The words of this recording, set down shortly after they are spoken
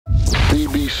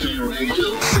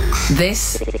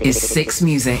This is Six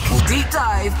Music. Deep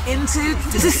dive into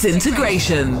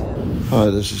Disintegration. Hi,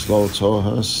 this is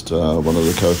Tolhurst, one of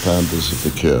the co-founders of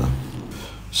The Cure.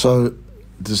 So,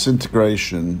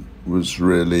 Disintegration was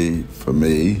really, for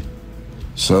me,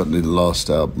 certainly the last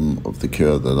album of The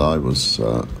Cure that I was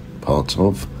part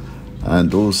of.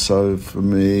 And also, for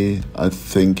me, I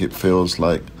think it feels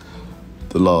like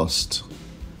the last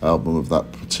album of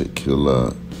that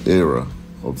particular era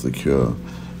of The Cure.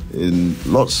 In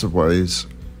lots of ways,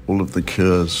 all of The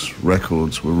Cure's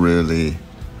records were really,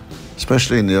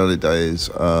 especially in the early days,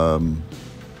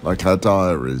 like our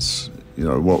diaries. You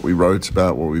know, what we wrote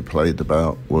about, what we played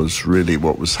about was really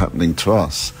what was happening to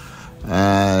us.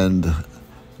 And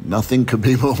nothing could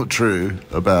be more true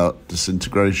about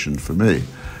Disintegration for me,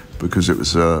 because it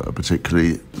was a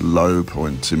particularly low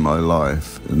point in my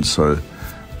life. And so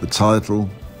the title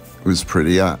was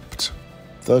pretty apt.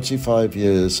 35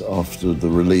 years after the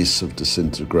release of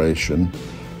Disintegration,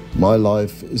 my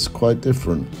life is quite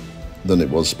different than it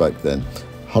was back then.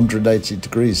 180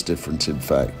 degrees different, in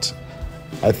fact.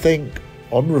 I think,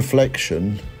 on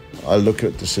reflection, I look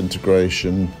at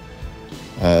Disintegration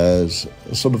as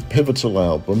a sort of pivotal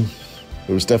album.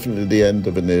 It was definitely the end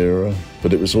of an era,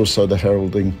 but it was also the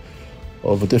heralding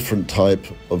of a different type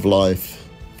of life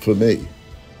for me,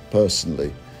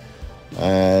 personally.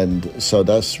 And so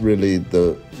that's really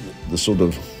the sort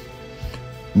of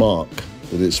mark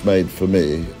that it's made for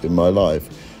me in my life.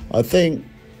 I think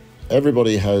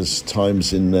everybody has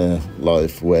times in their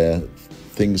life where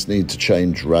things need to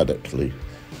change radically,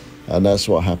 and that's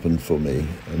what happened for me.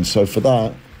 And so for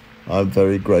that, I'm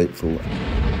very grateful.